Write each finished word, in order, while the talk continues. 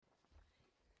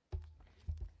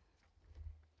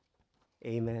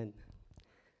Amen.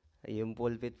 Yung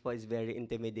pulpit po is very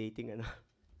intimidating, ano?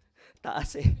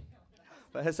 Taas eh.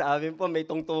 Para sa amin po, may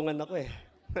tungtungan ako eh.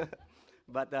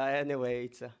 But anyway,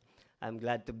 I'm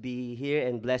glad to be here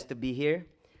and blessed to be here.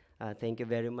 Thank you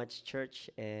very much, Church,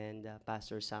 and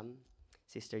Pastor Sam,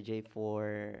 Sister J,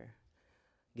 for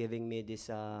giving me this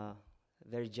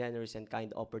very generous and kind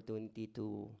opportunity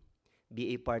to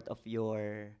be a part of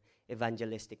your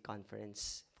evangelistic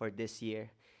conference for this year.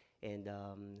 And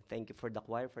thank you for the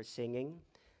choir for singing.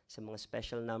 Sa mga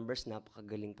special numbers,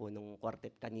 napakagaling po nung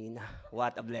quartet kanina.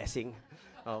 What a blessing.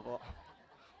 Opo.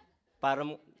 Para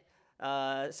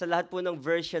sa lahat po ng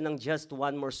version ng Just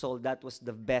One More Soul, that was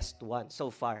the best one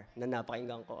so far na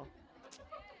napakinggan ko.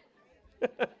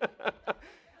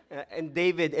 And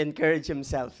David encouraged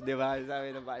himself, di ba?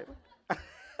 Sabi ng Bible.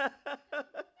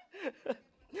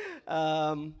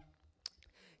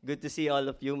 Good to see all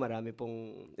of you.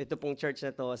 Ito pong church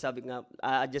na to, sabi nga,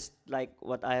 just like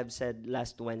what I have said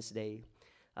last Wednesday,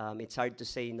 it's hard to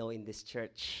say no in this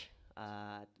church.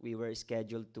 We were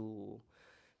scheduled to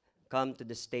come to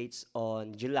the States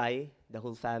on July, the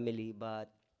whole family, but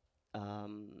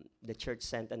the church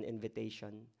sent an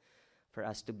invitation for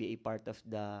us to be a part of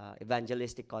the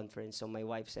evangelistic conference. So my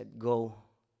wife said, go.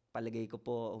 Palagay ko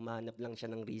po, umanap lang siya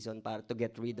ng reason para to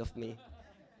get rid of me.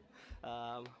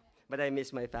 But I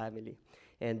miss my family.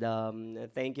 And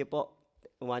thank you po.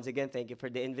 Once again, thank you for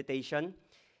the invitation.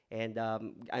 And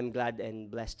I'm glad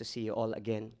and blessed to see you all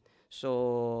again.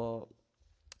 So,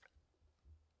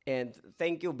 and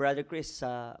thank you, Brother Chris,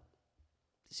 sa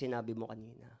sinabi mo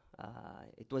kanina.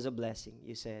 It was a blessing.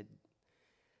 You said,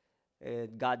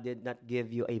 God did not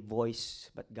give you a voice,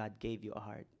 but God gave you a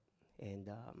heart. And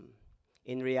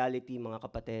in reality, mga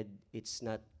kapatid, it's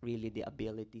not really the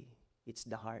ability. It's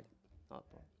the heart.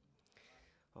 Opo.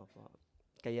 Opo.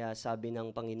 Kaya sabi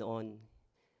ng Panginoon,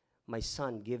 my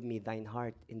son, give me thine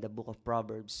heart in the book of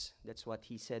Proverbs. That's what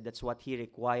he said. That's what he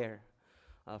required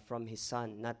from his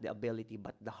son, not the ability,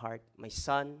 but the heart. My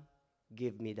son,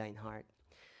 give me thine heart.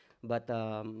 But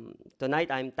tonight,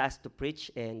 I'm tasked to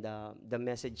preach, and the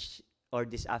message, or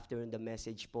this afternoon, the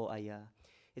message po ay,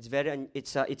 it's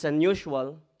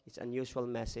unusual. It's unusual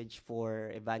message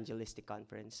for evangelistic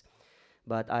conference.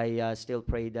 But I still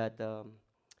pray that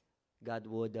God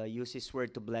would use His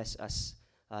word to bless us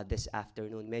this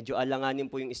afternoon. Medyo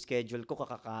alanganin po yung schedule ko,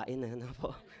 kakakain. Ano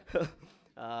po?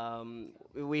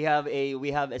 We have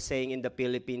a saying in the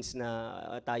Philippines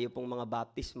na tayo pong mga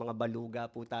Baptist, mga baluga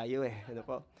po tayo eh. Ano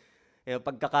po?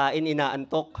 Pagkakain,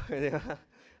 inaantok.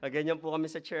 Ganyan po kami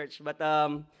sa church. But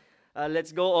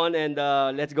let's go on and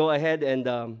let's go ahead and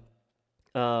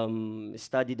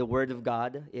study the Word of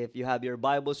God. If you have your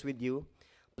Bibles with you,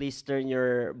 please turn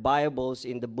your Bibles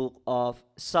in the book of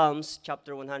Psalms,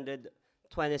 chapter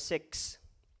 126.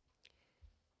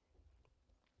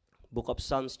 Book of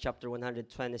Psalms, chapter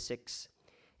 126.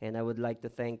 And I would like to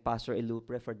thank Pastor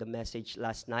Elupre for the message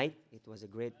last night. It was a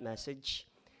great message.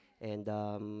 And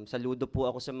saludo po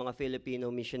ako sa mga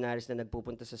Filipino missionaries na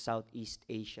nagpupunta sa Southeast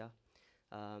Asia.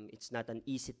 It's not an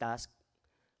easy task.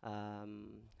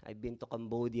 I've been to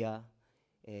Cambodia,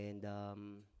 and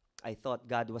I thought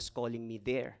God was calling me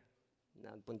there.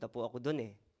 Nagpunta po ako dun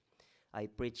eh. I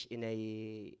preached in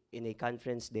a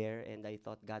conference there, and I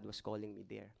thought God was calling me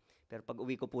there. Pero pag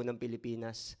uwi ko po ng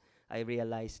Pilipinas, I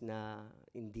realized na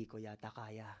hindi ko yata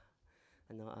kaya.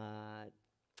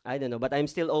 I don't know, but I'm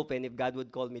still open. If God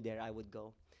would call me there, I would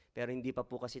go. Pero hindi pa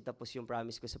po kasi tapos yung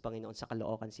promise ko sa Panginoon sa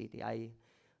Caloocan City.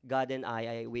 God and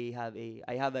I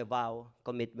have a vow,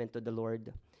 commitment to the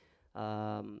Lord.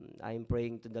 I'm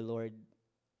praying to the Lord,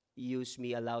 use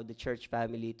me, allow the church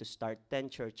family to start 10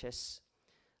 churches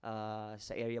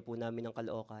sa area po namin ng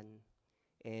Caloocan,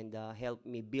 and help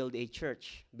me build a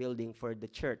church, building for the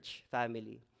church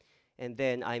family. And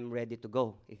then I'm ready to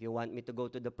go. If you want me to go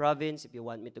to the province, if you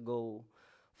want me to go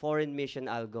foreign mission,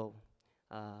 I'll go.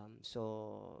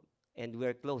 And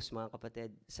we're close, mga kapatid.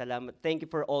 Salamat. Thank you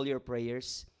for all your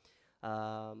prayers.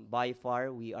 By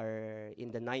far, we are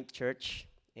in the 9th church,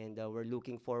 and we're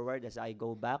looking forward as I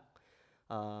go back.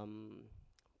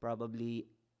 Probably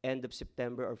end of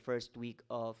September or first week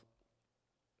of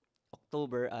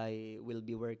October, I will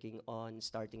be working on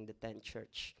starting the 10th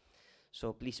church.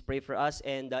 So please pray for us.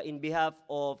 And in behalf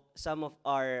of some of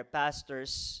our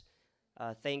pastors,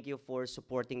 thank you for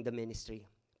supporting the ministry.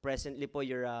 Presently po,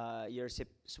 you're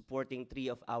supporting 3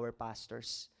 of our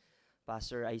pastors.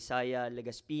 Pastor Isaiah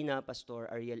Legaspina, Pastor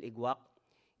Ariel Iguac,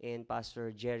 and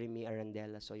Pastor Jeremy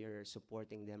Arandela. So you're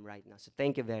supporting them right now. So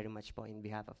thank you very much po in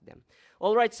behalf of them.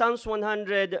 All right, Psalms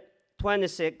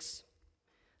 126.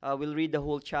 We'll read the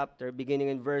whole chapter, beginning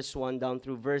in verse 1 down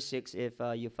through verse 6, if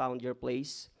you found your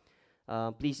place.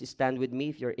 Please stand with me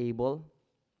if you're able,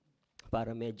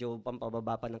 para medyo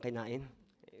pampababa pa ng kinain.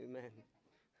 Amen.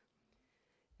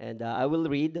 And I will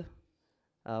read.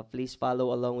 Please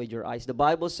follow along with your eyes. The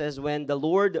Bible says, when the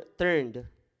Lord turned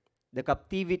the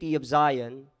captivity of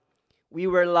Zion, we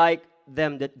were like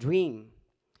them that dream.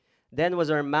 Then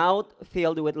was our mouth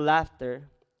filled with laughter,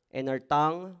 and our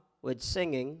tongue with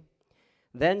singing.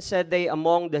 Then said they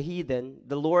among the heathen,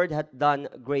 the Lord hath done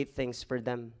great things for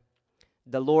them.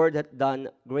 The Lord hath done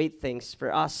great things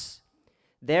for us.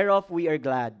 Thereof we are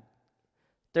glad.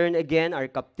 Turn again our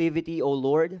captivity, O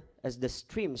Lord, as the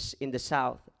streams in the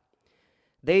south.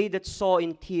 They that sow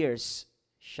in tears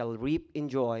shall reap in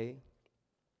joy.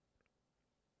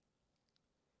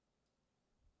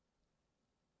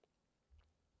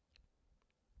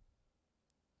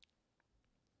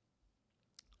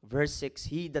 Verse 6,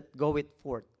 he that goeth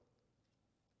forth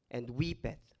and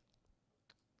weepeth,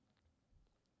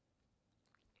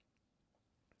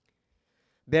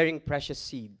 bearing precious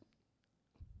seed,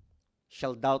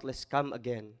 shall doubtless come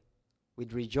again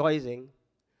with rejoicing,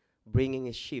 bringing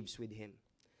his sheaves with him.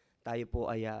 Tayo po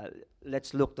ay,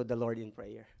 let's look to the Lord in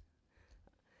prayer.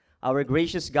 Our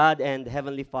gracious God and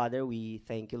Heavenly Father, we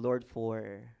thank you, Lord,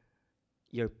 for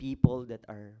your people that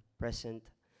are present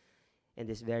in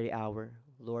this very hour.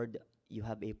 Lord, you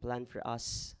have a plan for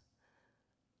us.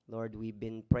 Lord, we've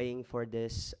been praying for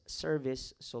this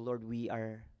service. So, Lord, we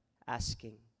are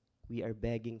asking, we are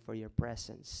begging for your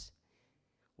presence.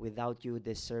 Without you,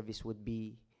 this service would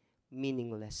be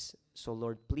meaningless. So,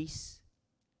 Lord, please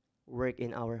work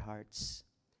in our hearts.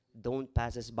 Don't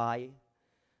pass us by.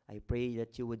 I pray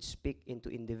that you would speak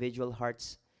into individual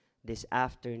hearts this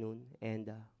afternoon.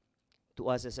 And to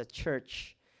us as a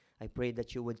church, I pray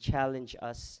that you would challenge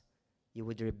us, you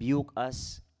would rebuke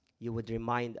us, you would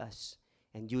remind us,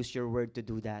 and use your word to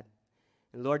do that.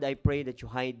 And Lord, I pray that you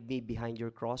hide me behind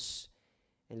your cross.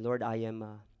 And Lord, I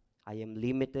am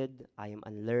limited, I am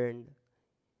unlearned.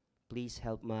 Please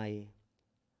help my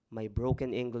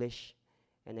broken English.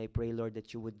 And I pray, Lord,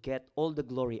 that you would get all the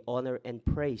glory, honor, and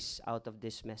praise out of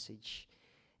this message.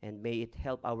 And may it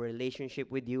help our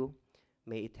relationship with you.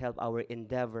 May it help our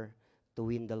endeavor to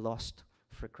win the lost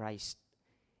for Christ.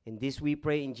 In this we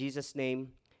pray in Jesus'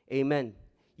 name, amen.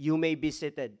 You may be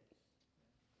seated.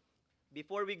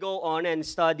 Before we go on and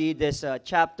study this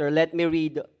chapter, let me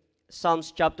read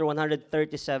Psalms chapter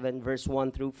 137, verse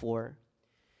 1 through 4.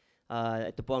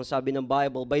 Ito po ang sabi ng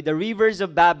Bible, by the rivers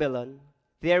of Babylon,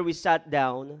 there we sat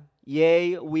down,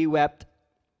 yea, we wept,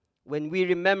 when we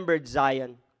remembered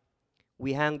Zion.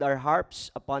 We hanged our harps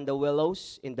upon the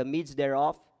willows in the midst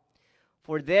thereof.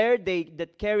 For there they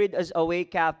that carried us away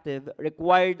captive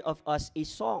required of us a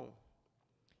song.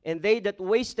 And they that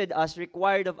wasted us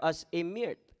required of us a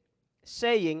mirth,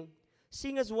 saying,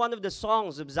 sing us one of the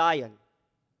songs of Zion.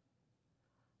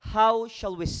 How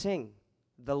shall we sing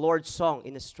the Lord's song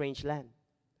in a strange land?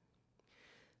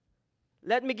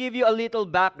 Let me give you a little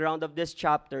background of these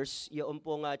chapters. Yung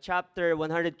pong chapter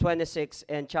 126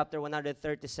 and chapter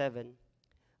 137.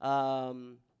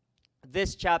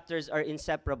 These chapters are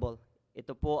inseparable.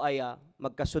 Ito po ay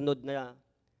magkasunod na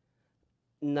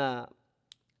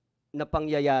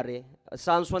pangyayari.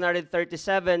 Psalms 137,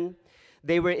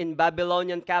 they were in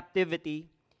Babylonian captivity.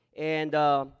 And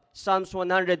Psalms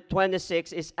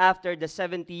 126 is after the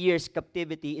 70 years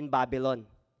captivity in Babylon.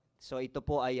 So ito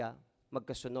po ay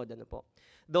magkasunod. Ano po?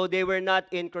 Though they were not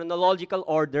in chronological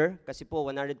order, kasi po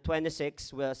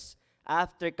 126 was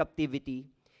after captivity,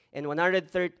 and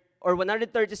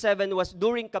 137 was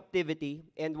during captivity,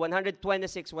 and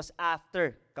 126 was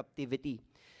after captivity.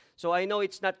 So I know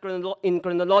it's not in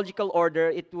chronological order.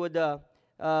 It would,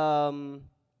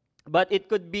 but it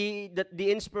could be that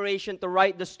the inspiration to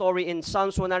write the story in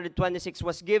Psalms 126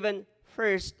 was given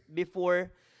first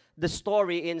before the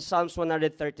story in Psalms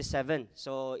 137.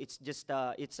 So it's just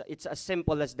it's as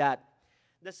simple as that.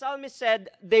 The psalmist said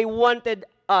they wanted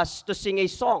us to sing a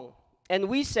song, and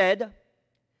we said,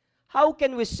 how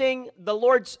can we sing the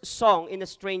Lord's song in a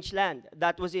strange land?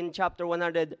 That was in chapter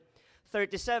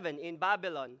 137 in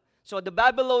Babylon. So the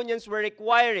Babylonians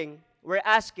were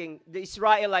asking the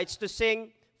Israelites to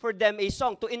sing for them a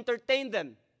song, to entertain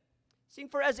them. Sing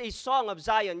for us a song of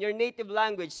Zion, your native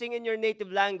language. Sing in your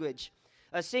native language.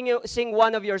 Sing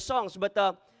one of your songs. But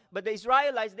the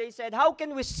Israelites, they said, how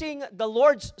can we sing the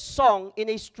Lord's song in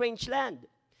a strange land?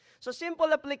 So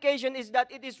simple application is that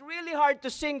it is really hard to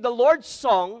sing the Lord's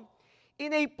song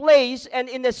in a place and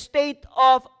in a state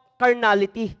of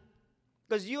carnality.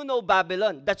 Because you know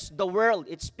Babylon, that's the world.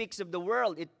 It speaks of the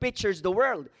world. It pictures the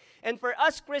world. And for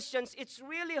us Christians, it's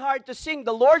really hard to sing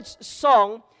the Lord's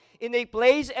song in a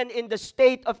place and in the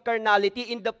state of carnality,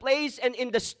 in the place and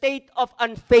in the state of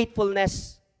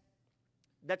unfaithfulness.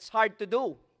 That's hard to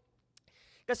do.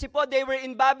 Kasi po, they were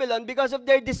in Babylon because of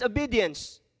their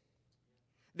disobedience.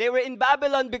 They were in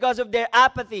Babylon because of their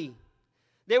apathy.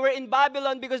 They were in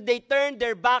Babylon because they turned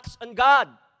their backs on God.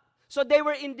 So they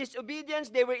were in disobedience,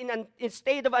 they were in a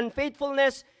state of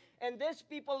unfaithfulness, and these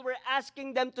people were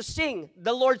asking them to sing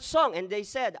the Lord's song. And they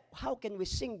said, how can we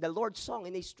sing the Lord's song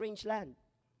in a strange land?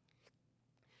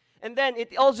 And then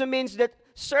it also means that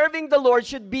serving the Lord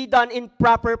should be done in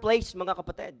proper place, mga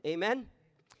kapatid. Amen?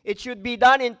 It should be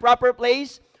done in proper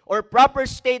place or proper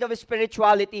state of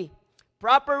spirituality.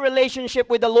 Proper relationship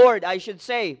with the Lord, I should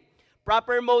say.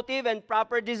 Proper motive and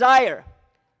proper desire.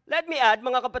 Let me add,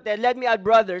 mga kapatid, let me add,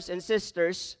 brothers and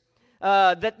sisters,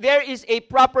 that there is a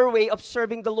proper way of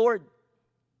serving the Lord.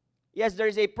 Yes, there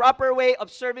is a proper way of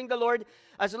serving the Lord.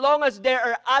 As long as there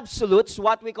are absolutes,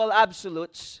 what we call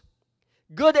absolutes,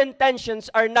 good intentions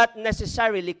are not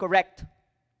necessarily correct.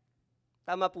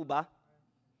 Tama po ba?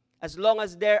 As long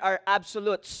as there are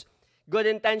absolutes, good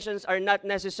intentions are not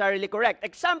necessarily correct.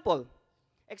 Example,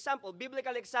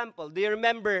 biblical example. Do you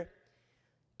remember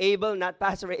Abel, not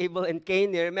Pastor Abel and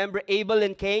Cain? Do you remember Abel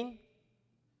and Cain?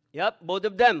 Yep, both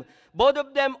of them. Both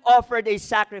of them offered a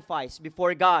sacrifice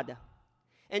before God.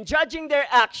 And judging their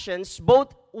actions,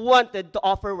 both wanted to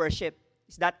offer worship.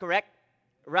 Is that correct?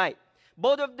 Right.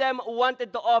 Both of them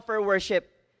wanted to offer worship.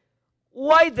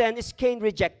 Why then is Cain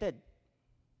rejected?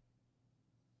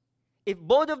 If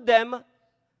both of them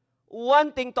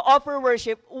wanting to offer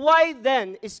worship, why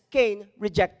then is Cain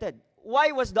rejected?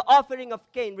 Why was the offering of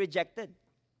Cain rejected?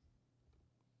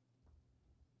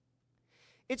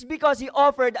 It's because he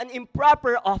offered an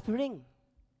improper offering.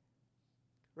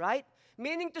 Right?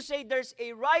 Meaning to say there's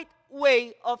a right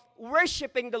way of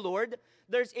worshiping the Lord.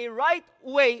 There's a right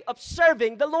way of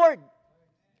serving the Lord.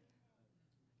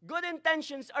 Good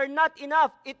intentions are not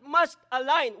enough. It must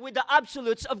align with the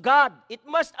absolutes of God. It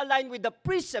must align with the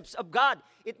precepts of God.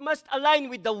 It must align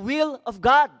with the will of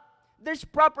God. There's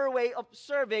proper way of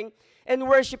serving and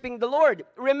worshiping the Lord.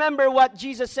 Remember what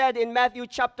Jesus said in Matthew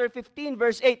chapter 15,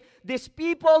 verse 8. These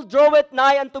people draw it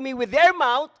nigh unto me with their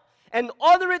mouth, and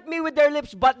honor it me with their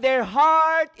lips, but their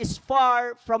heart is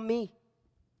far from me.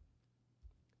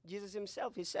 Jesus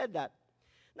himself, he said that.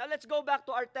 Now let's go back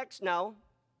to our text now.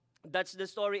 That's the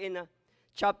story in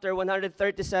chapter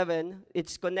 137.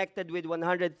 It's connected with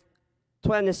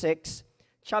 126.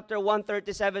 Chapter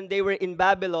 137, they were in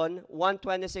Babylon.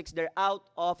 126, they're out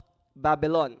of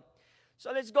Babylon.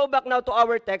 So let's go back now to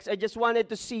our text. I just wanted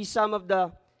to see some of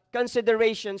the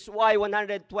considerations why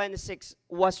 126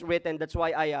 was written. That's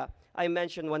why I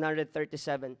mentioned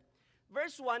 137.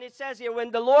 Verse 1, it says here,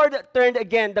 when the Lord turned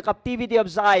again the captivity of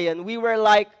Zion, we were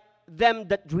like them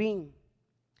that dream.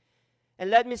 And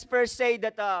let me first say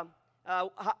that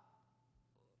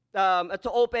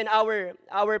to open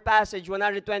our passage,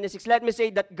 126, let me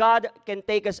say that God can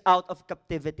take us out of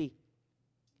captivity.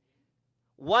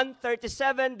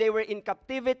 137, they were in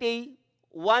captivity.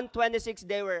 126,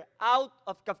 they were out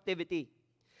of captivity.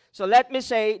 So let me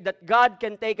say that God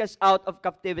can take us out of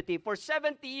captivity. For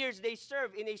 70 years, they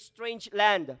served in a strange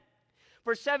land.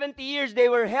 For 70 years, they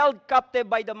were held captive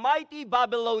by the mighty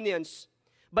Babylonians.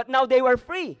 But now they were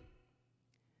free.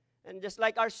 And just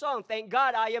like our song, thank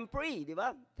God I am free.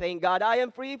 Diba? Thank God I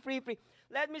am free, free, free.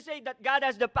 Let me say that God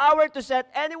has the power to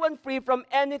set anyone free from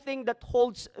anything that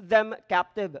holds them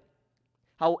captive.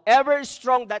 However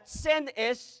strong that sin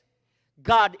is,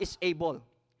 God is able.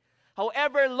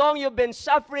 However long you've been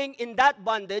suffering in that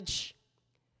bondage,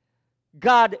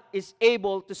 God is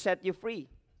able to set you free.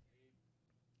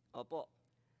 Opo.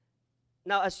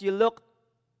 Now, as you look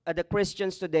at the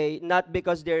Christians today, not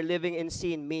because they're living in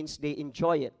sin means they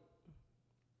enjoy it.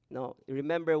 No,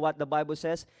 remember what the Bible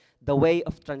says, the way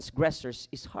of transgressors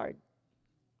is hard.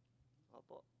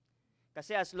 Opo.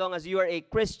 Kasi as long as you are a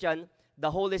Christian, the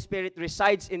Holy Spirit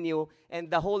resides in you and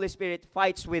the Holy Spirit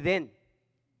fights within.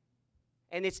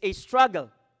 And it's a struggle,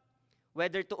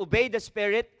 whether to obey the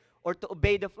Spirit or to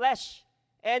obey the flesh.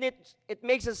 And it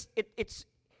makes us,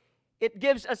 it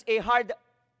gives us a hard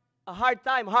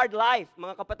time, hard life,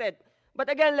 mga kapatid.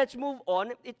 But again, let's move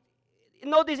on.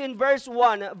 Notice in verse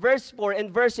 1, verse 4,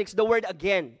 and verse 6, the word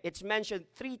again. It's mentioned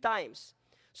 3 times.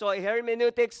 So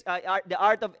hermeneutics, the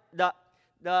art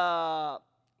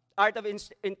of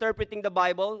interpreting the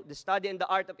Bible, the study and the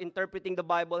art of interpreting the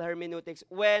Bible, hermeneutics,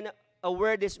 when a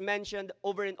word is mentioned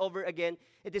over and over again,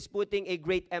 it is putting a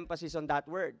great emphasis on that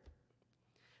word.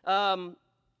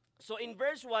 So in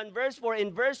verse 1, verse 4,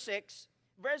 and verse 6,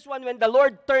 verse 1, when the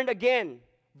Lord turned again.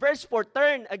 Verse 4,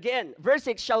 turn again. Verse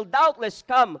 6, shall doubtless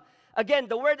come. Again,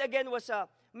 the word again was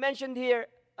mentioned here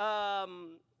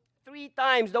 3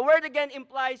 times. The word again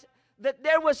implies that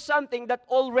there was something that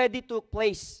already took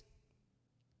place.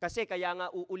 Kasi kaya nga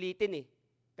uulitin eh.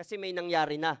 Kasi may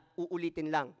nangyari na, uulitin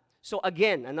lang. So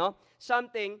again,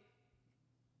 something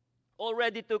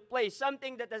already took place,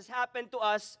 something that has happened to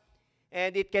us,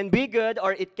 and it can be good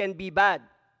or it can be bad.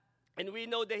 And we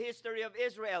know the history of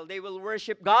Israel. They will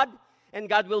worship God, and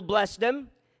God will bless them.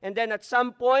 And then at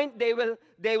some point, they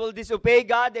will disobey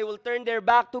God, they will turn their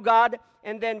back to God,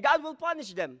 and then God will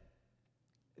punish them.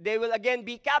 They will again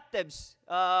be captives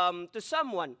to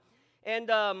someone. And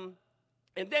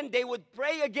then they would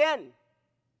pray again.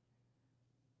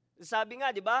 Sabi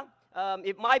nga, di ba?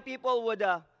 If my people would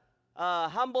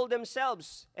humble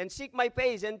themselves and seek my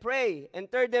face and pray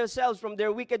and turn themselves from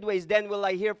their wicked ways, then will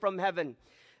I hear from heaven.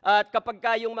 At kapag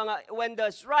ka when the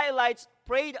Israelites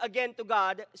prayed again to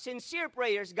God, sincere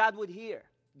prayers, God would hear.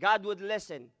 God would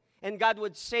listen. And God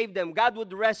would save them. God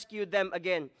would rescue them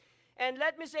again. And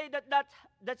let me say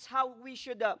that's how we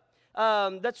should,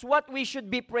 that's what we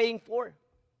should be praying for.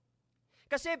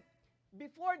 Kasi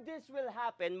before this will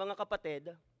happen, mga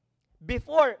kapatid,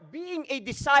 before being a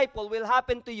disciple will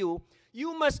happen to you,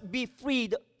 you must be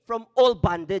freed from all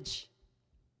bondage.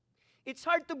 It's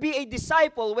hard to be a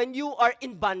disciple when you are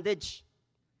in bondage.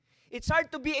 It's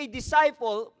hard to be a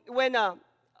disciple when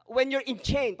you're in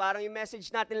chain. Parang yung message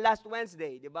natin last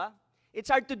Wednesday, di ba? It's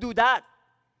hard to do that.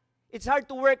 It's hard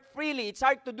to work freely. It's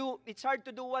hard to do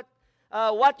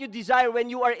what you desire when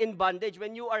you are in bondage,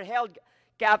 when you are held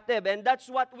captive. And that's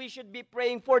what we should be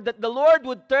praying for, that the Lord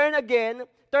would turn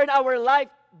our life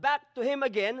back to Him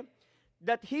again,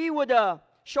 that He would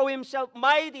show Himself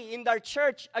mighty in our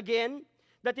church again,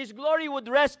 that His glory would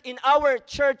rest in our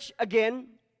church again.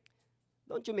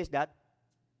 Don't you miss that?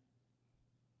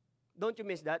 Don't you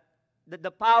miss that? That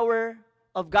the power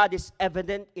of God is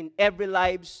evident in every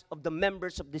lives of the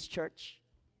members of this church.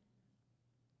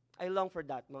 I long for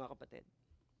that, mga kapatid.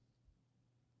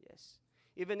 Yes.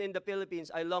 Even in the Philippines,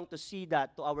 I long to see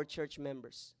that to our church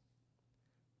members.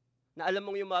 Na alam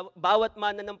mong yung bawat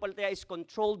mananampalataya is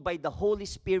controlled by the Holy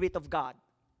Spirit of God.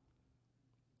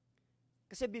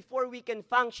 Kasi before we can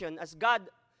function as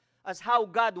how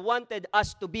God wanted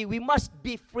us to be, we must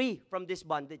be free from this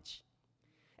bondage.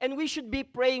 And we should be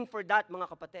praying for that, mga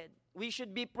kapatid. We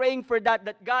should be praying for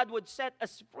that God would set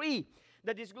us free,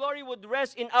 that His glory would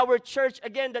rest in our church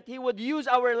again, that He would use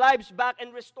our lives back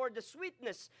and restore the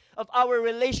sweetness of our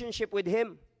relationship with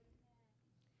Him.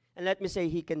 And let me say,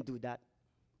 He can do that.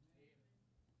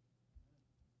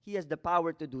 He has the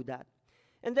power to do that.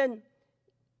 And then,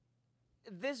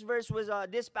 this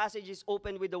passage is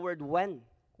opened with the word when.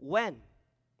 When?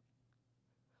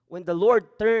 When the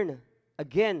Lord turned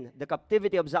again the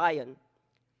captivity of Zion,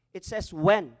 it says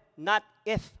when, not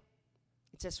if.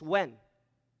 It says when,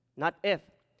 not if.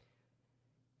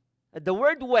 The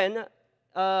word when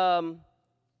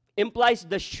implies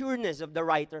the sureness of the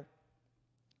writer.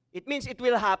 It means it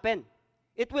will happen.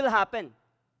 It will happen.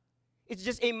 It's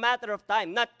just a matter of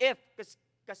time, not if.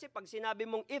 Kasi pag sinabi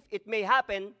mong if, it may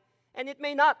happen, and it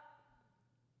may not.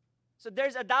 So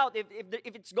there's a doubt if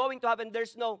it's going to happen.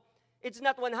 It's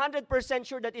not 100%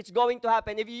 sure that it's going to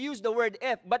happen if you use the word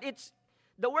if. But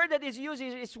the word that is used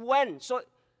is when. So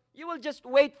you will just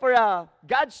wait for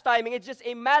God's timing. It's just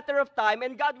a matter of time,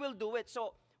 and God will do it.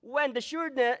 So when the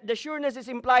sureness is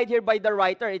implied here by the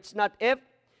writer, it's not if.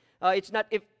 It's not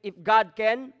if God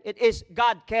can. It is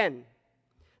God can.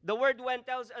 The word when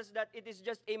tells us that it is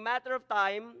just a matter of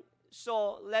time.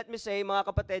 So, let me say, mga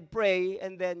kapatid, pray,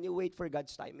 and then you wait for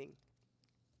God's timing.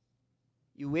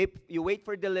 You pray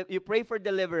for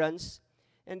deliverance,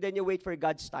 and then you wait for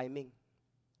God's timing.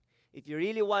 If you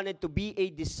really wanted to be a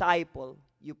disciple,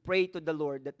 you pray to the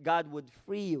Lord that God would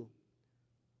free you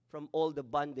from all the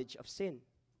bondage of sin.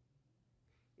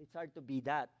 It's hard to be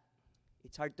that.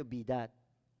 It's hard to be that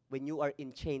when you are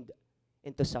enchained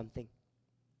into something.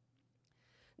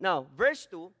 Now, verse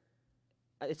 2,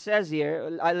 it says here,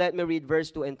 let me read verse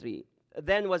 2 and 3.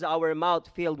 Then was our mouth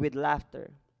filled with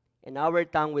laughter, and our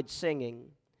tongue with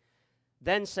singing.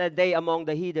 Then said they among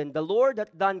the heathen, the Lord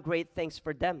hath done great things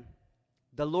for them.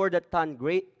 The Lord hath done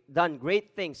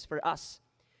great things for us,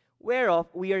 whereof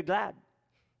we are glad.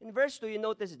 In verse 2, you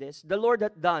notice this, the Lord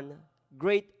hath done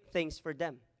great things for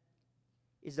them.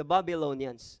 Is the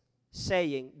Babylonians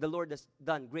saying, the Lord has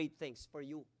done great things for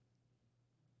you.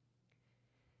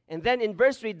 And then in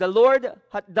verse 3, the Lord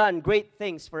hath done great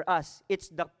things for us.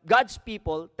 It's God's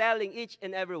people telling each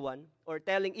and everyone, or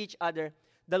telling each other,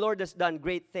 the Lord has done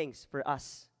great things for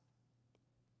us.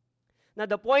 Now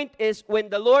the point is, when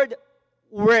the Lord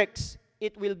works,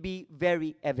 it will be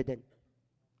very evident.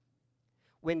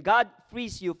 when God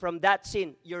frees you from that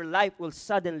sin, your life will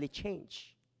suddenly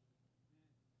change.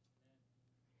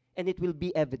 And it will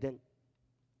be evident.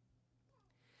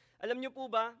 Alam niyo po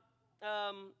ba,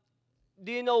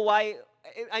 do you know why,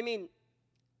 I mean,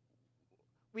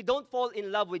 we don't fall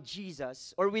in love with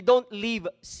Jesus or we don't leave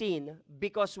sin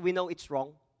because we know it's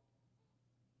wrong?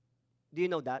 Do you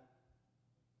know that?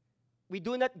 We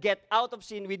do not get out of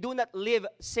sin, we do not leave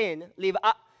sin,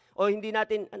 o hindi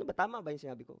natin, ano ba, tama ba yung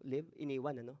sinabi ko? Live,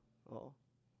 iniwan, ano? Oo.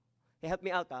 Hey, help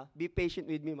me out, ha? Be patient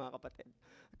with me, mga kapatid.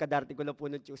 Kadarte ko lang po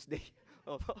noong Tuesday.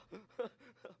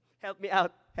 Help me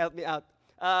out, help me out.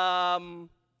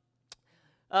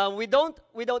 We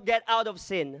don't get out of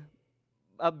sin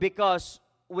because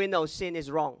we know sin is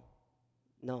wrong.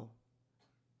 No.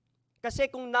 Kasi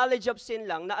kung knowledge of sin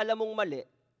lang, na alam mong mali,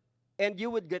 and you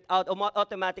would get out,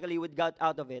 automatically would get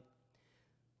out of it,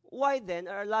 why then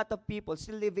are a lot of people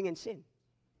still living in sin?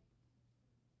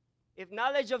 If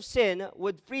knowledge of sin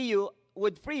would free you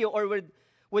or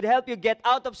would help you get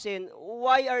out of sin,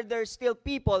 why are there still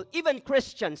people, even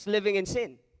Christians, living in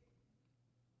sin?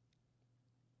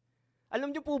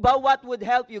 Alam niyo po ba what would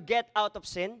help you get out of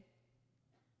sin?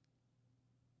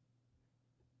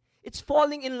 It's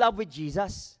falling in love with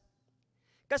Jesus.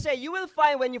 Kasi you will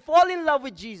find, when you fall in love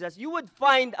with Jesus, you would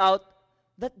find out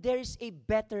that there is a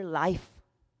better life.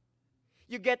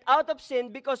 You get out of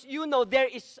sin because you know there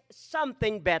is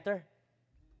something better.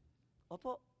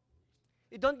 Opo.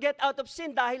 You don't get out of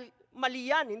sin dahil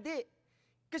mali yan, hindi.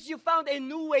 Because you found a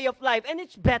new way of life and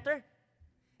it's better.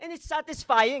 And it's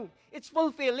satisfying. It's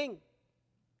fulfilling.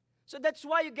 So that's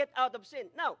why you get out of sin.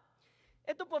 Now,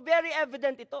 ito po, very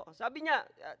evident ito. Sabi niya,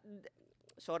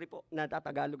 sorry po,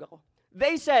 natatagalog ako.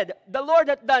 They said, the Lord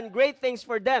hath done great things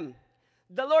for them.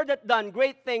 The Lord hath done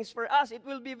great things for us. It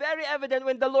will be very evident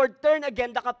when the Lord turn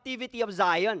again the captivity of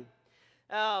Zion.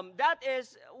 That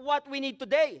is what we need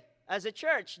today as a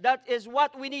church. That is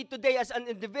what we need today as an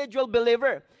individual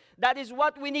believer. That is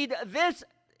what we need this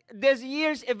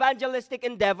year's evangelistic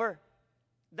endeavor.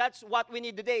 That's what we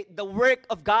need today, the work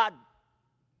of God.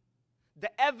 The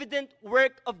evident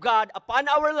work of God upon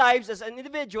our lives as an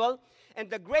individual, and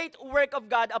the great work of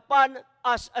God upon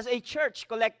us as a church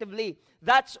collectively.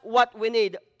 That's what we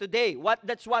need today.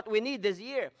 That's what we need this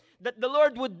year. That the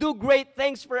Lord would do great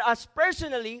things for us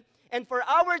personally and for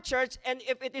our church, and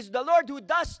if it is the Lord who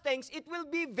does things, it will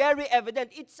be very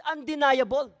evident. It's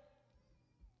undeniable.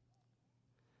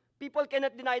 People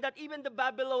cannot deny that. Even the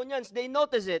Babylonians, they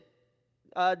notice it.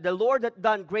 The Lord had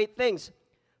done great things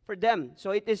for them.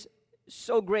 So it is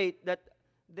so great that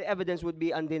the evidence would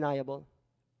be undeniable.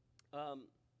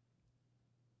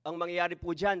 Ang mangyayari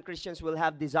po dyan, Christians will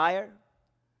have desire.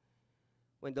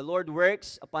 When the Lord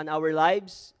works upon our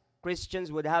lives,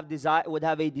 Christians would have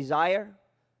a desire,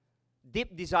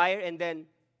 deep desire, and then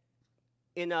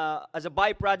as a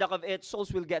byproduct of it,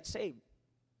 souls will get saved.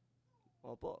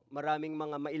 Opo, maraming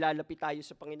mga mailalapit tayo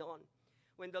sa Panginoon.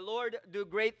 When the Lord do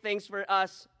great things for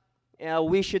us,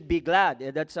 we should be glad.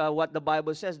 That's what the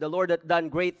Bible says. The Lord hath done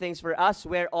great things for us,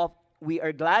 whereof we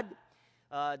are glad.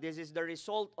 This is the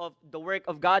result of the work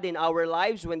of God in our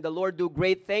lives. When the Lord do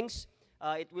great things,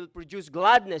 it will produce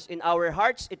gladness in our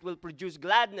hearts. It will produce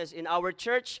gladness in our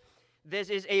church. This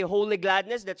is a holy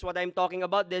gladness. That's what I'm talking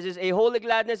about. This is a holy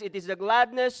gladness. It is the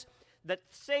gladness that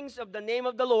sings of the name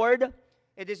of the Lord.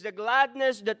 It is the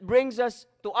gladness that brings us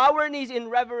to our knees in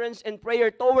reverence and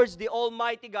prayer towards the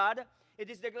Almighty God. It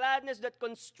is the gladness that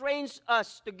constrains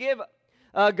us to give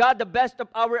God the best of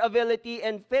our ability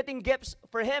and fitting gifts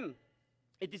for Him.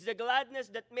 It is the gladness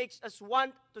that makes us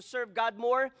want to serve God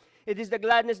more. It is the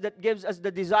gladness that gives us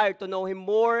the desire to know Him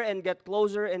more and get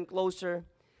closer and closer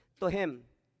to Him.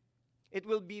 It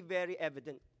will be very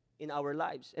evident in our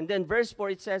lives. And then verse 4,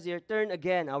 it says here, turn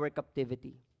again our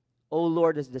captivity, O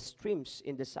Lord, as the streams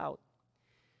in the south.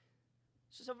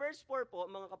 So sa verse 4 po,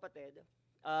 mga kapatid,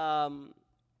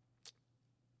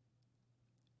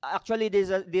 actually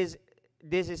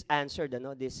this is answered,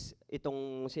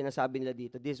 itong sinasabi nila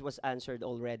dito, this was answered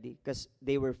already because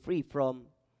they were free from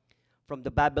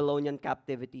the Babylonian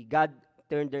captivity. God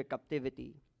turned their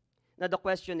captivity. Now the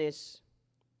question is,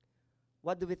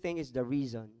 what do we think is the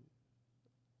reason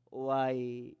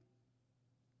why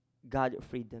God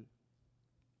freed them?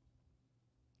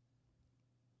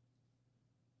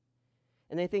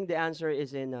 And I think the answer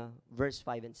is in verse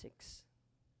 5 and 6.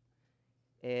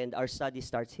 And our study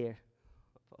starts here.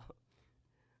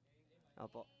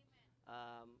 Opo.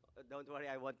 Don't worry,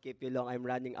 I won't keep you long. I'm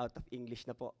running out of English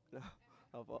na po.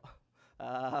 Opo.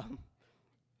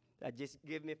 Just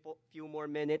give me a few more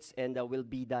minutes and we'll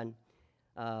be done.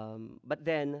 But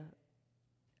then,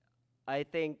 I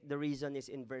think the reason is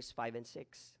in verse 5 and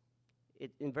 6.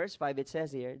 in verse 5, it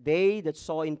says here, they that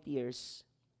sow in tears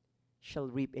shall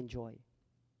reap in joy.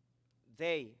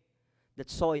 They that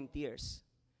sow in tears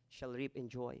shall reap in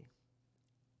joy.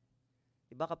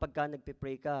 Diba kapag ka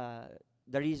nagpe-pray ka,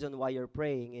 the reason why you're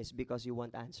praying is because you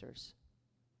want answers.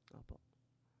 Opo.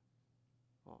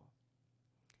 Oh.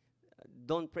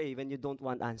 Don't pray when you don't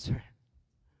want answer.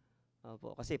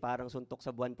 Opo. Kasi parang suntok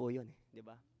sa buwan po yun.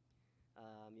 Diba?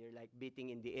 You're like beating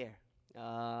in the air.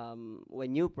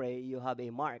 When you pray, you have a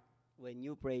mark. When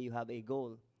you pray, you have a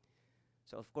goal.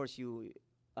 So of course,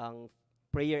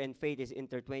 prayer and faith is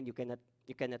intertwined. You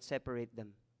cannot separate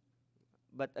them.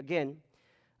 But again,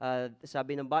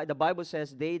 sabi ng the Bible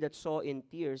says, they that sow in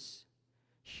tears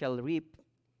shall reap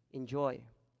in joy.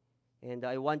 And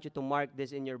I want you to mark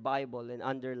this in your Bible and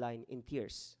underline in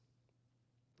tears.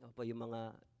 Opo, yung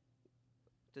mga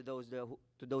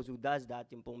to those who does that,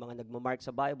 yung pong mga nagmamark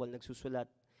sa Bible, nagsusulat,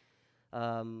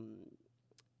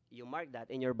 you mark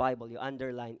that in your Bible, you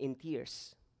underline in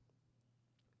tears.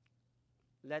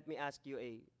 Let me ask you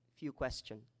a few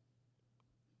questions.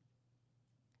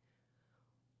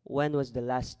 When was the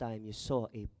last time you saw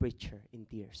a preacher in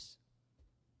tears?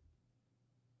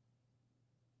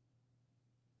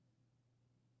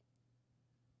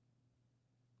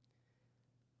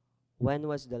 When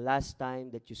was the last time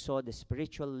that you saw the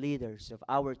spiritual leaders of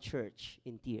our church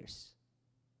in tears?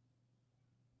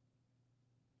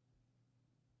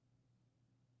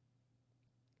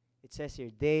 It says here,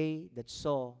 they that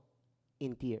sow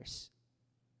in tears.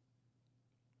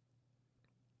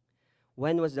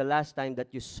 When was the last time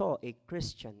that you saw a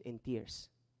Christian in tears?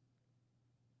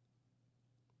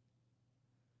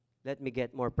 Let me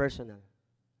get more personal.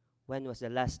 When was the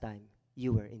last time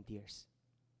you were in tears?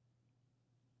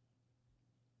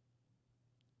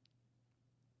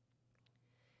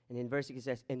 And in verse 6 it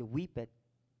says, and weep it,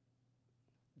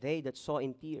 they that sow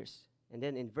in tears. And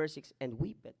then in verse 6, and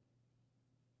weep it.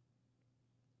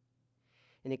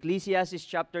 In Ecclesiastes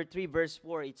chapter 3, verse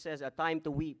 4, it says, a time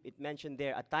to weep. It mentioned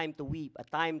there, a time to weep, a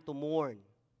time to mourn.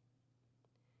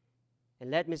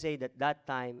 And let me say that that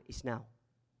time is now.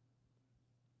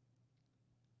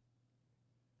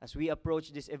 As we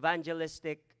approach this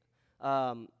evangelistic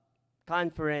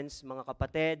conference, mga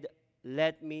kapatid,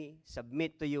 let me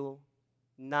submit to you,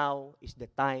 now is the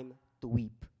time to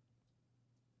weep.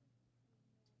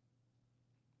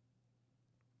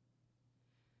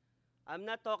 I'm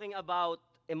not talking about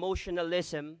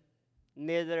emotionalism,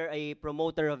 neither a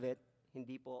promoter of it.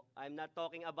 Hindi po. I'm not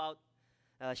talking about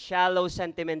shallow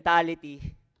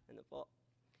sentimentality. Ano po?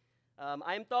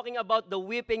 I'm talking about the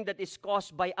weeping that is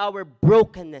caused by our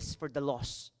brokenness for the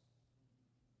lost.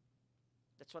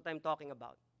 That's what I'm talking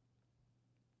about.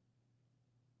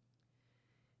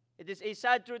 It is a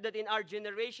sad truth that in our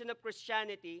generation of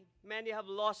Christianity, many have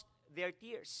lost their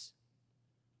tears.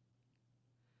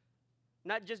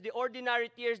 Not just the ordinary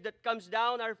tears that comes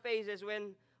down our faces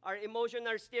when our emotions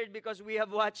are stirred because we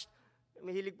have watched,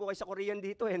 mahilig po kayo sa Korean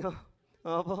dito no?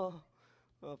 Opo.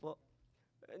 Opo.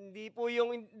 Hindi po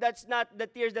yung, that's not the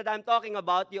tears that I'm talking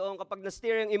about. Yung kapag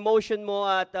na-stir yung emotion mo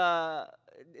at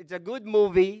it's a good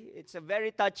movie, it's a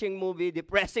very touching movie,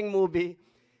 depressing movie,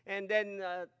 and then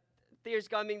tears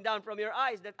coming down from your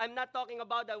eyes. That I'm not talking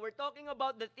about that. We're talking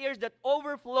about the tears that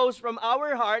overflows from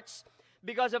our hearts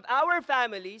because of our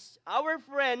families, our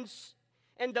friends,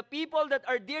 and the people that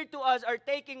are dear to us are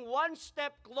taking one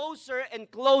step closer and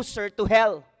closer to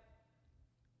hell.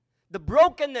 The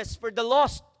brokenness for the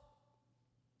lost.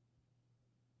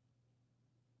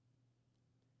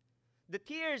 The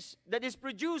tears that is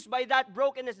produced by that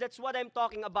brokenness, that's what I'm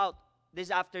talking about this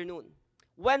afternoon.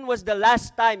 When was the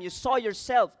last time you saw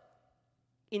yourself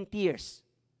in tears?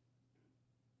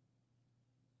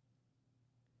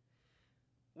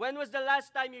 When was the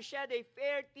last time you shed a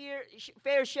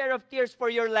fair share of tears for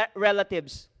your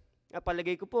relatives?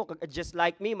 Palagay ko po, just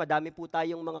like me, madami po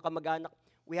tayong mga kamag-anak.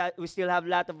 We still have a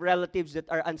lot of relatives that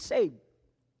are unsaved.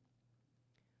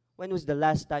 When was the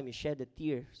last time you shed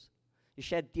tears? You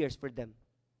shed tears for them?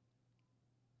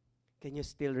 Can you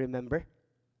still remember?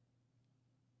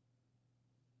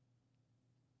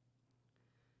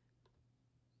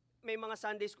 May mga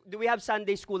Sunday school. Do we have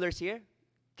Sunday schoolers here?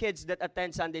 Kids that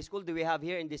attend Sunday school, do we have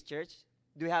here in this church?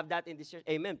 Do we have that in this church?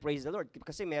 Amen. Praise the Lord.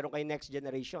 Kasi meron kayo next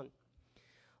generation.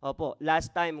 Opo,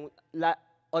 last time,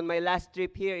 on my last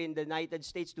trip here in the United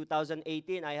States,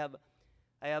 2018,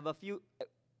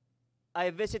 I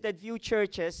visited few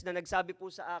churches na nagsabi po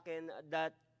sa akin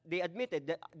that they admitted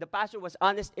that the pastor was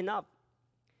honest enough.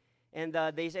 And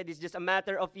they said it's just a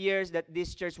matter of years that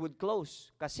this church would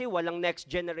close kasi walang next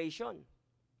generation.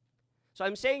 So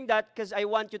I'm saying that because I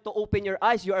want you to open your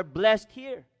eyes. You are blessed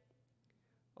here.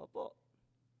 Opo.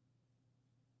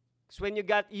 Because when you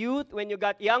got youth, when you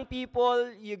got young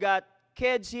people, you got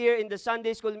kids here in the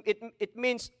Sunday school, it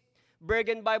means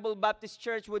Bergen Bible Baptist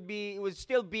Church would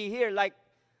still be here like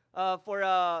for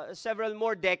several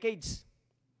more decades.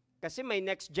 Kasi may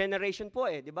next generation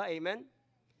po di ba? Amen?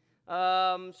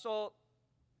 So,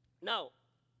 now,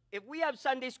 if we have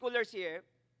Sunday schoolers here,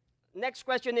 next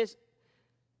question is,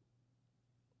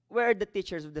 where are the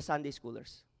teachers of the Sunday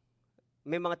schoolers?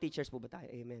 May mga teachers po ba tayo?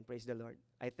 Amen. Praise the Lord.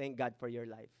 I thank God for your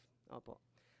life. Opo.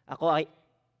 Ako,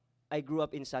 I grew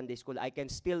up in Sunday school. I can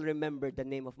still remember the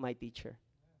name of my teacher.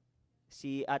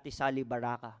 Si Ate Sally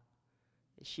Baraka.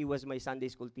 She was my Sunday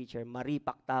school teacher. Marie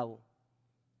Pactao.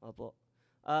 Opo.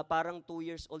 Parang 2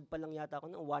 years old pa lang yata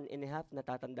ako, 1 and a half,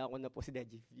 natatanda ko na po si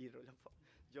Deji. Biro lang po.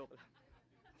 Joke lang.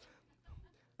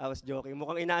 I was joking.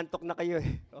 Mukhang inaantok na kayo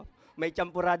Oh, may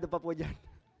champurado pa po dyan.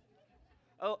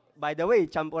 Oh, by the way,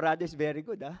 champurado is very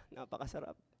good,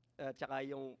 Napakasarap. Tsaka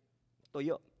yung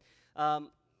tuyo.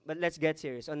 But let's get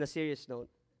serious. On a serious note,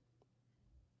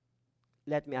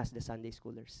 let me ask the Sunday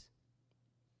schoolers.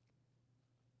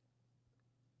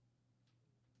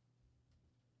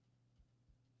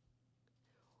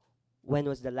 When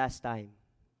was the last time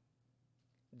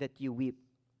that you weep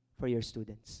for your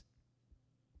students?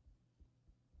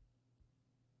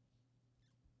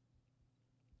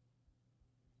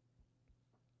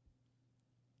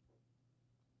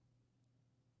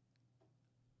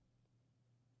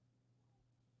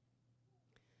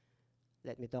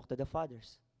 Let me talk to the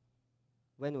fathers.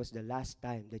 When was the last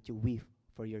time that you weep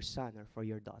for your son or for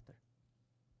your daughter?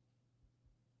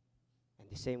 And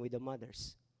the same with the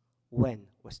mothers. When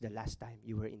was the last time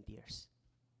you were in tears?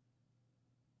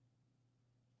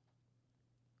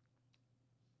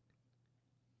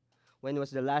 When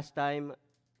was the last time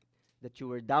that you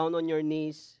were down on your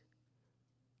knees,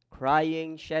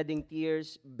 crying, shedding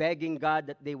tears, begging God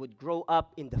that they would grow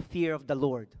up in the fear of the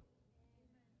Lord?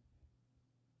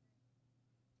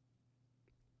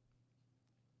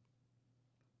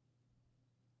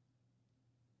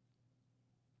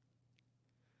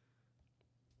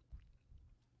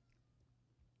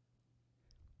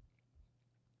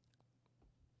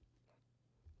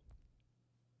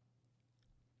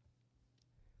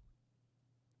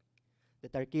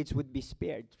 That our kids would be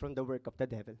spared from the work of the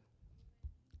devil.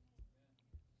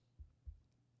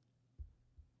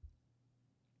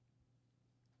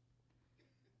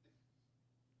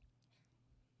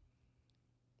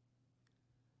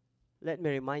 Let me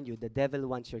remind you, the devil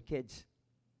wants your kids.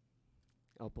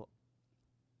 Opo.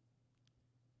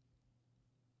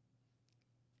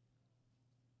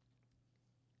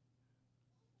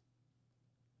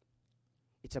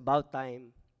 It's about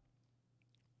time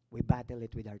we battle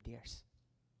it with our tears.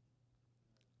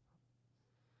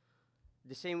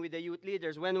 The same with the youth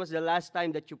leaders. When was the last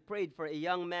time that you prayed for a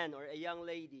young man or a young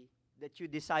lady that you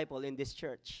disciple in this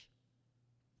church?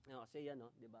 Say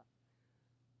diba?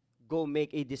 Go make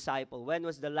a disciple. When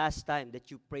was the last time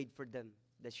that you prayed for them?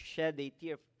 That you shed a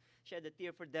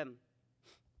tear for them?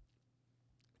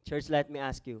 Church, let me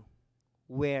ask you,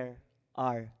 where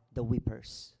are the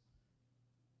weepers?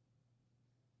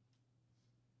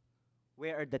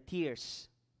 Where are the tears?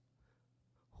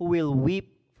 Who will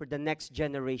weep for the next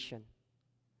generation?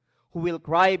 Who will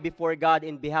cry before God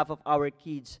in behalf of our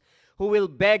kids? Who will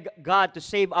beg God to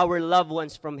save our loved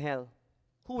ones from hell?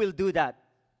 Who will do that?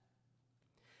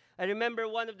 I remember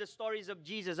one of the stories of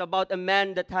Jesus about a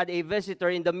man that had a visitor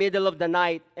in the middle of the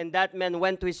night, and that man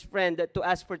went to his friend to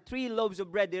ask for 3 loaves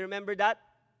of bread. Do you remember that?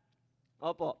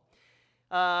 Opo.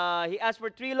 He asked for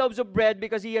 3 loaves of bread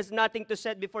because he has nothing to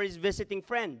set before his visiting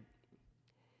friend.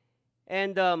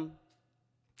 And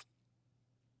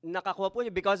nakakuha po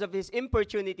niya because of his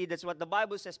importunity. That's what the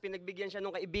Bible says. Pinagbigyan siya ng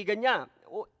kaibigan niya.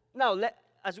 Now,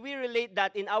 as we relate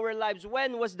that in our lives,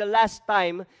 when was the last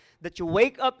time that you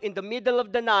wake up in the middle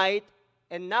of the night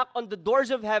and knock on the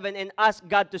doors of heaven and ask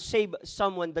God to save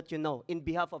someone that you know in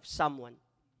behalf of someone?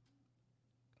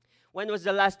 When was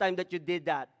the last time that you did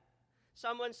that?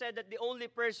 Someone said that the only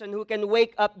person who can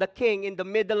wake up the king in the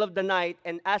middle of the night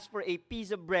and ask for a piece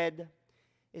of bread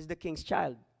is the king's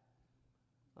child.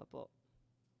 Opo.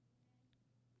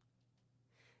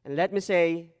 And let me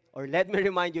say, or let me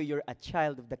remind you, you're a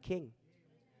child of the king.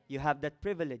 You have that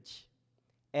privilege.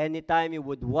 Anytime you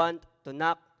would want to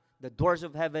knock the doors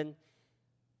of heaven,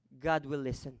 God will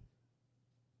listen.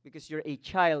 Because you're a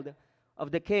child of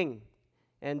the king.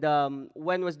 And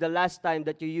when was the last time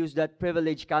that you used that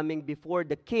privilege, coming before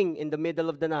the king in the middle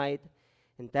of the night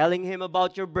and telling him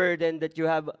about your burden that you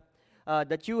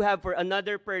have for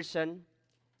another person?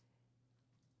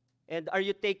 And are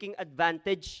you taking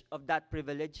advantage of that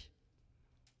privilege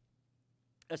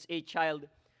as a child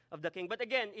of the king? But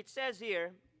again, it says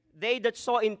here They that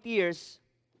sow in tears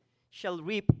shall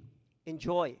reap in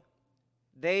joy.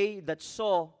 They that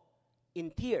sow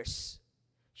in tears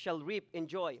shall reap in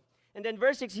joy. And then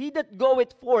verse 6, he that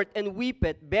goeth forth and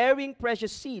weepeth, bearing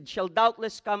precious seed, shall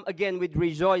doubtless come again with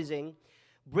rejoicing,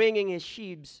 bringing his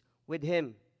sheaves with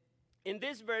him. In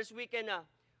this verse, we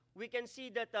can see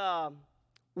that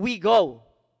we go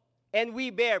and we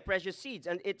bear precious seeds.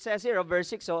 And it says here, verse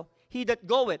 6, so, he that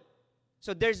goeth.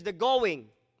 So there's the going.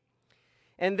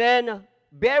 And then,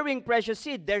 bearing precious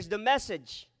seed, there's the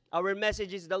message. Our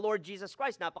message is the Lord Jesus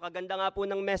Christ. Napakaganda nga po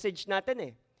ng message natin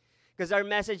eh. Because our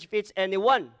message fits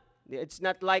anyone. It's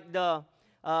not like the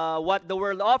what the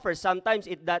world offers. Sometimes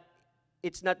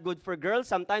it's not good for girls.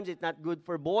 Sometimes it's not good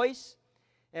for boys.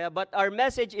 But our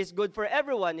message is good for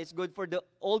everyone. It's good for the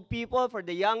old people, for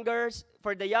the youngers,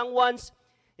 for the young ones.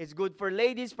 It's good for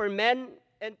ladies, for men,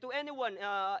 and to anyone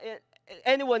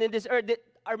in this earth.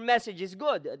 Our message is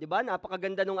good. Diba?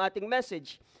 Napakaganda ng ating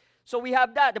message. So we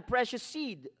have that, the precious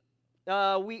seed.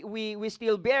 We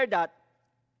still bear that.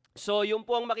 So yung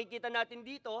po ang makikita natin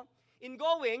dito, in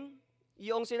going,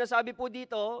 yung sinasabi po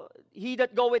dito, he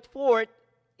that goeth forth,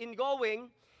 in going,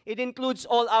 it includes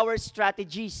all our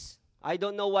strategies. I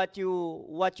don't know what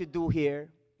you do here.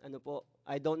 Ano po?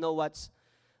 I don't know what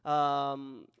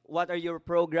are your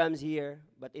programs here.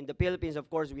 But in the Philippines, of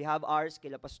course, we have ours.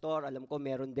 Kila Pastor, alam ko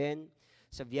meron din.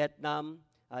 Sa Vietnam,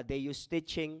 they use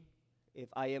stitching. If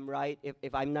I am right,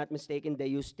 if I'm not mistaken, they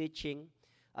use stitching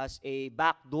as a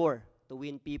backdoor to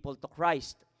win people to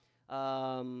Christ.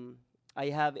 I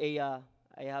have a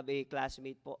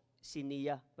classmate po, si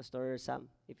Nia, Pastor Sam,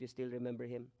 if you still remember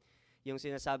him. Yung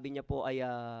sinasabi niya po ay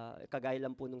kagaya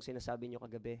lang po nung sinasabi niyo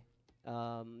kagabi.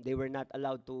 They were not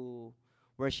allowed to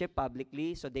worship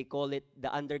publicly, so they call it the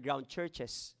underground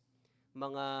churches.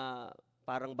 Mga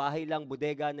parang bahay lang,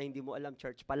 bodega na hindi mo alam,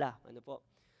 church pala. Ano po?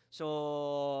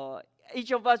 So,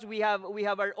 each of us, we have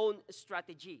our own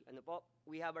strategy. Ano po?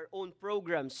 We have our own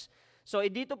programs. So,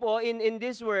 dito po, in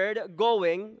this word,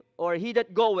 going, or he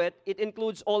that goeth, it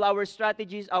includes all our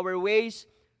strategies, our ways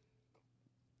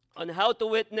on how to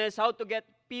witness, how to get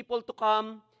people to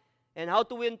come, and how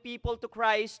to win people to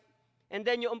Christ. And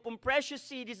then yung precious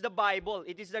seed is the Bible.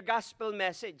 It is the gospel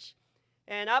message.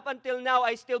 And up until now,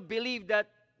 I still believe that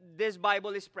this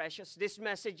Bible is precious. This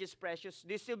message is precious.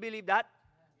 Do you still believe that?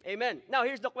 Amen. Now,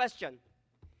 here's the question.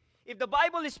 If the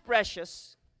Bible is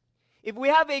precious, if we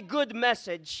have a good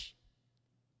message,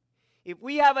 if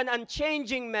we have an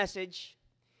unchanging message,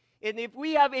 and if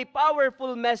we have a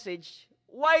powerful message,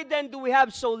 why then do we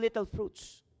have so little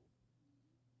fruits?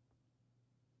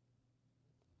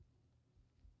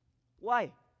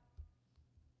 Why?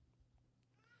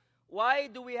 Why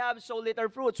do we have so little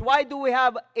fruits? Why do we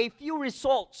have a few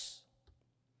results?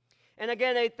 And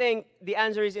again, I think the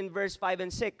answer is in verse 5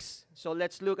 and 6. So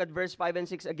let's look at verse 5 and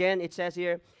 6 again. It says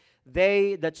here,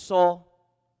 they that sow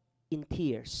in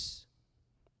tears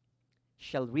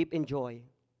shall reap in joy.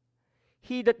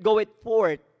 He that goeth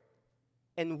forth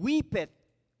and weepeth,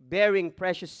 bearing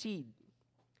precious seed,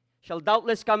 shall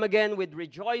doubtless come again with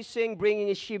rejoicing, bringing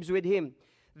his sheaves with him.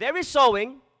 There is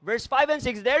sowing, verse 5 and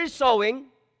 6, there is sowing,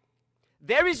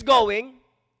 there is going,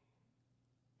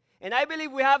 and I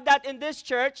believe we have that in this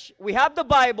church. We have the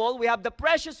Bible, we have the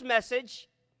precious message,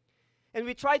 and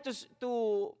we try to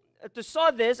sow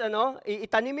this,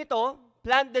 itanim ito,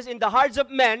 plant this in the hearts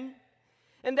of men,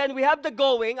 and then we have the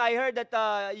going. I heard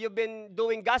that you've been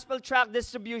doing gospel tract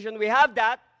distribution. We have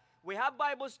that. We have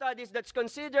Bible studies that's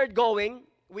considered going.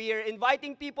 We are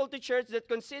inviting people to church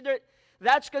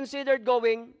that's considered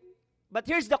going. But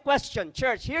here's the question,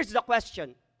 church. Here's the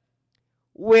question.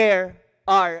 Where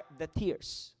are the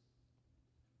tears?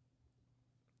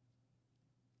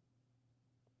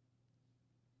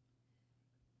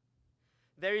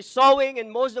 There is sowing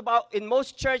in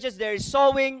most churches. There is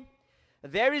sowing,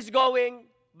 there is going,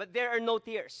 but there are no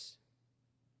tears.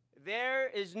 There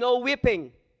is no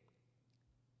weeping.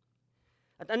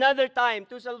 At another time,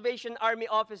 two Salvation Army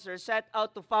officers set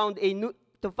out to found a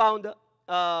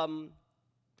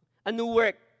new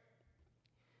work,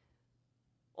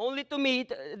 only to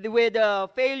meet with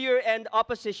failure and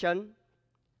opposition.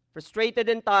 Frustrated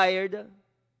and tired,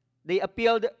 they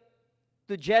appealed to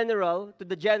the general.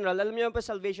 Alam niyo pa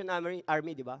Salvation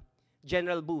Army, di ba?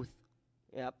 General Booth.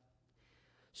 Yep.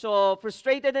 So,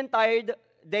 frustrated and tired,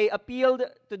 they appealed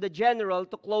to the general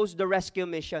to close the rescue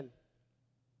mission.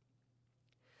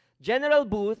 General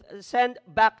Booth sent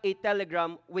back a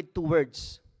telegram with 2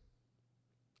 words.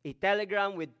 A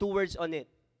telegram with 2 words on it.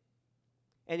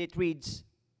 And it reads,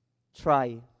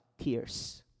 try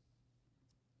tears.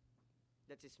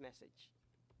 That's his message.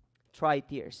 Try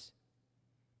tears.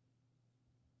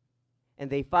 And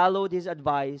they followed his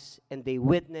advice, and they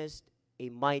witnessed a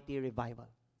mighty revival.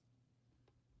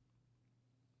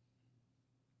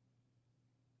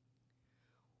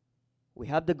 We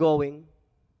have the going,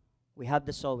 we have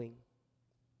the sowing,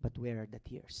 but where are the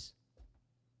tears?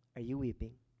 Are you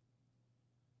weeping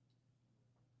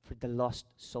for the lost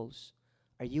souls?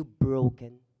 Are you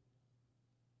broken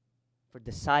for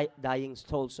the dying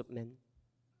souls of men?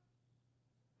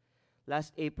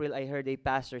 Last April, I heard a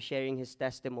pastor sharing a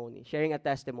testimony.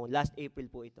 Last April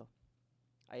po ito.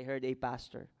 I heard a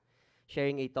pastor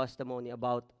sharing a testimony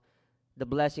about the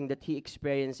blessing that he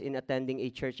experienced in attending a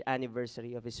church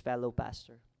anniversary of his fellow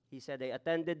pastor. He said, I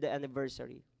attended the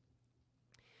anniversary.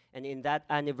 And in that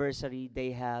anniversary,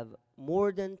 they have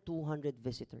more than 200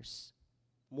 visitors.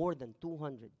 More than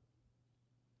 200.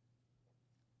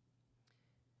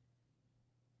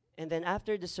 And then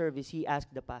after the service, he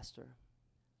asked the pastor,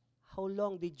 how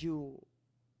long did you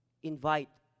invite,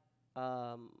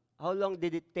 how long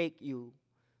did it take you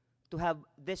to have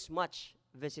this much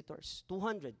visitors?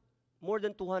 200, more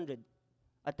than 200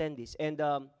 attendees, and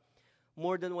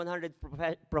more than 100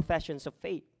 professions of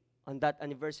faith on that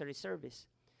anniversary service.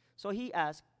 So he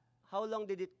asked, how long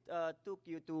did it took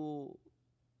you to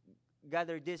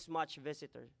gather this much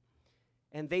visitors?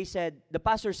 And they said, the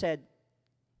pastor said,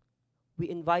 we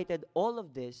invited all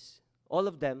of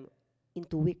them in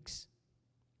 2 weeks.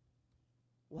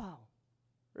 Wow.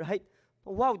 Right?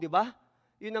 Wow, di ba?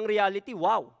 Yun ang reality.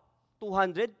 Wow.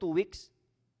 200, 2 weeks.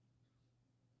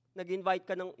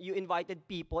 You invited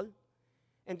people.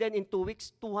 And then in 2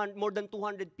 weeks, more than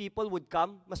 200 people would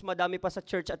come. Mas madami pa sa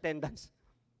church attendance.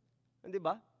 Di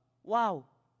ba? Wow.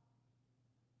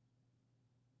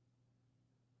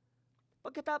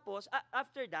 Pagkatapos,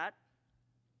 after that,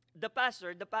 the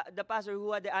pastor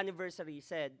who had the anniversary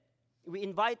said, we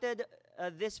invited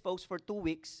these folks for 2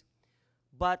 weeks,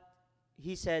 but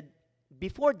he said,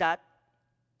 before that,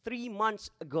 3 months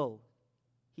ago,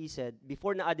 he said,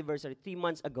 before the anniversary, 3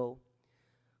 months ago,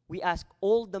 we gave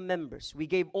all the members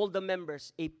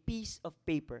a piece of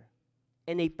paper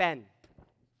and a pen.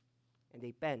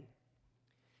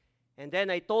 And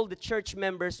then I told the church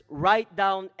members, write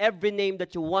down every name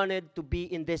that you wanted to be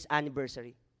in this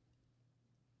anniversary.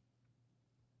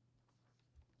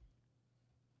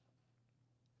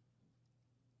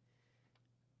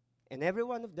 And every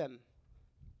one of them,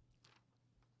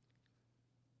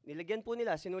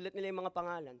 sinulat nila yung mga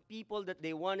pangalan. People that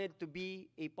they wanted to be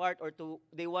a part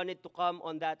they wanted to come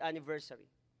on that anniversary.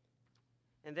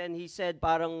 And then he said,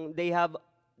 parang they have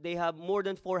more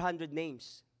than 400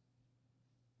 names.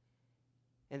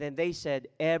 And then they said,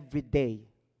 every day,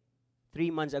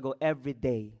 3 months ago, every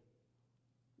day,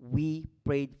 we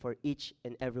prayed for each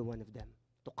and every one of them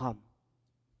to come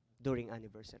during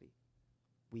anniversary.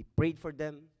 We prayed for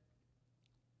them.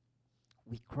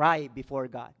 We cry before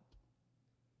God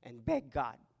and beg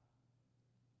God,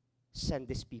 send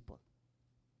these people.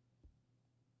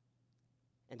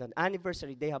 And on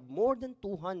anniversary, they have more than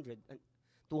 200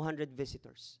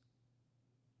 visitors.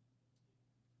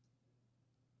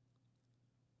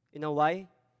 You know why?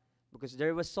 Because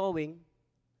there was sowing,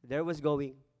 there was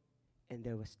going, and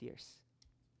there was tears.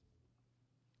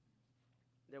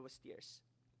 There was tears.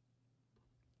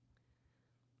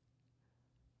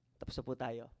 Tapos na po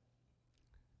tayo.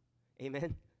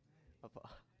 Amen? Opo.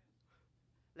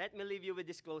 Let me leave you with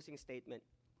this closing statement.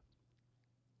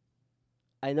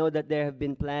 I know that there have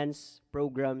been plans,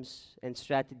 programs, and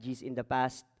strategies in the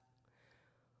past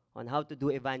on how to do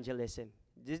evangelism.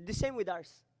 The same with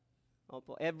ours.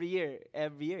 Opo. Every year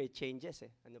it changes.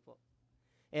 Ano po?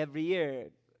 Every year,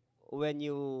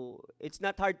 it's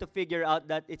not hard to figure out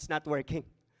that it's not working.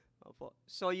 Opo.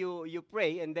 So you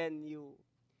pray and then you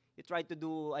try to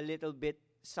do a little bit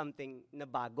something na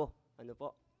bago. Ano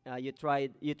po? You try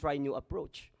new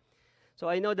approach. So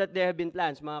I know that there have been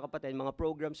plans, mga kapatid, mga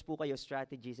programs po kayo,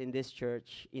 strategies in this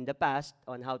church in the past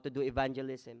on how to do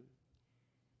evangelism.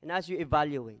 And as you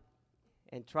evaluate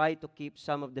and try to keep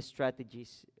some of the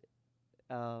strategies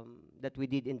that we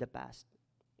did in the past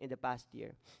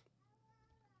year,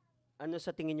 ano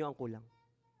sa tingin nyo ang kulang?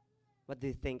 What do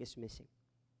you think is missing?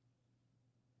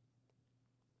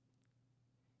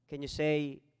 Can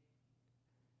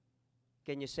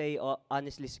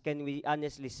we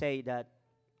honestly say that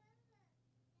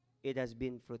it has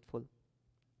been fruitful?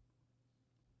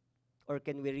 Or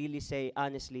can we really say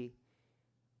honestly,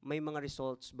 may mga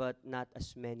results but not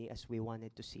as many as we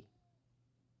wanted to see?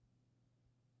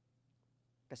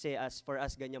 Kasi as for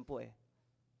us, ganyan po eh.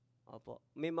 Opo.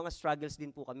 May mga struggles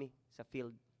din po kami sa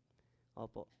field.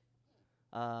 Opo.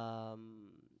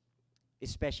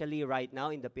 Especially right now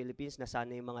in the Philippines,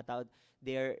 nasana yung mga tao,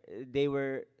 they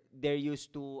were they're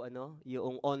used to,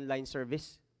 yung online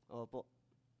service. Opo.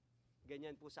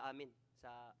 Ganyan po sa amin,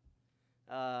 sa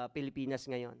Pilipinas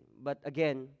ngayon. But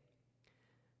again,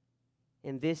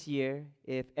 in this year,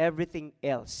 if everything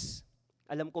else,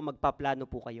 alam ko magpaplano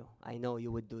po kayo. I know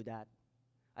you would do that.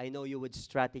 I know you would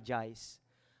strategize.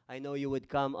 I know you would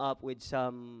come up with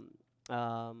some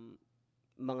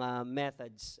mga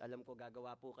methods. Alam ko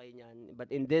gagawa po kayo niyan.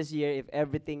 But in this year, if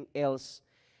everything else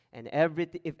and every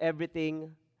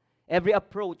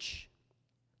approach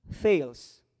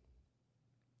fails,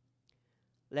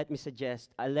 let me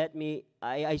suggest,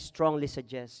 I strongly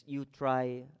suggest you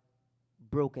try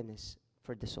brokenness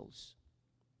for the souls.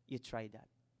 You try that.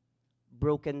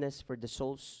 Brokenness for the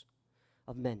souls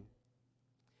of men.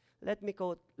 Let me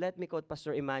quote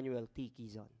Pastor Emmanuel T.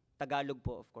 Quizon. Tagalog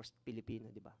po, of course, Pilipino,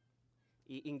 di ba?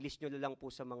 I-English nyo lang po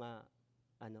sa mga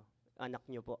anak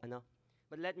nyo po,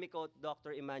 But let me quote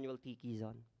Dr. Emmanuel T.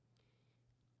 Quizon.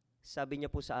 Sabi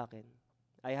niya po sa akin,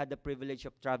 I had the privilege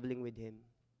of traveling with him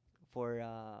for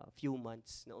a few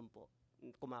months noon po,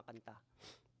 kumakanta.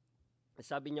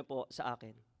 Sabi niya po sa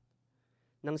akin,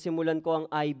 nang simulan ko ang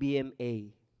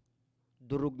IBMA,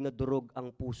 durog na durog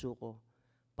ang puso ko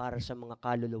para sa mga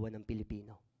kaluluwa ng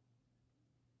Pilipino.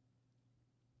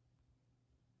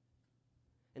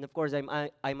 And of course, I'm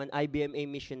an IBMA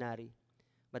missionary.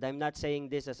 But I'm not saying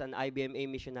this as an IBMA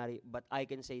missionary, but I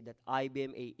can say that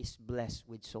IBMA is blessed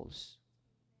with souls.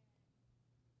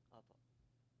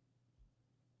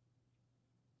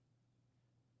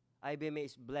 IBMA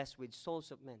is blessed with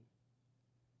souls of men.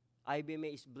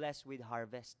 IBMA is blessed with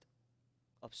harvest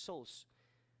of souls.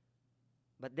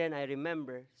 But then I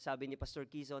remember, sabi ni Pastor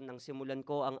Quizon, nang simulan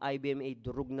ko ang IBMA,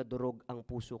 durog na durog ang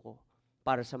puso ko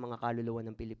para sa mga kaluluwa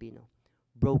ng Pilipino.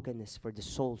 Brokenness for the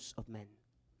souls of men.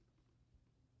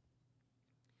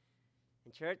 In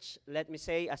church, let me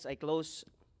say as I close,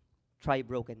 try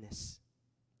brokenness.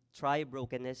 Try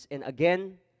brokenness. And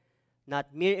again,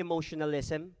 not mere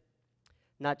emotionalism,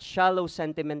 not shallow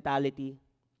sentimentality,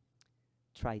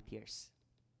 try tears.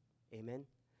 Amen?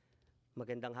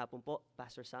 Magandang hapon po,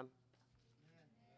 Pastor Sam.